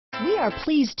We are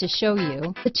pleased to show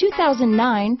you the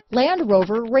 2009 Land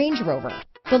Rover Range Rover.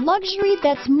 The luxury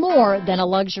that's more than a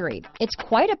luxury. It's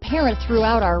quite apparent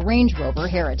throughout our Range Rover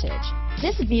heritage.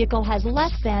 This vehicle has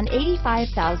less than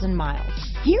 85,000 miles.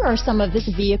 Here are some of this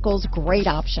vehicle's great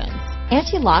options: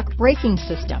 anti-lock braking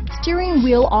system, steering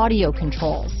wheel audio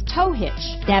controls, tow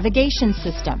hitch, navigation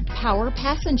system, power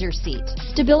passenger seat,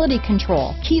 stability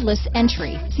control, keyless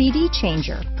entry, CD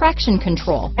changer, traction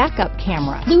control, backup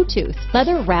camera, Bluetooth,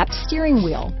 leather-wrapped steering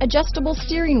wheel, adjustable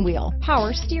steering wheel,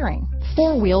 power steering,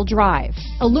 four-wheel drive,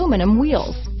 aluminum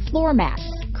wheels, floor mats,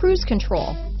 cruise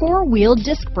control, four-wheel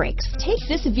disc brakes. Take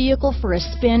this vehicle for a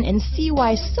spin and see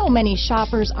why so many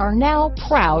shoppers are now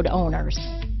proud owners.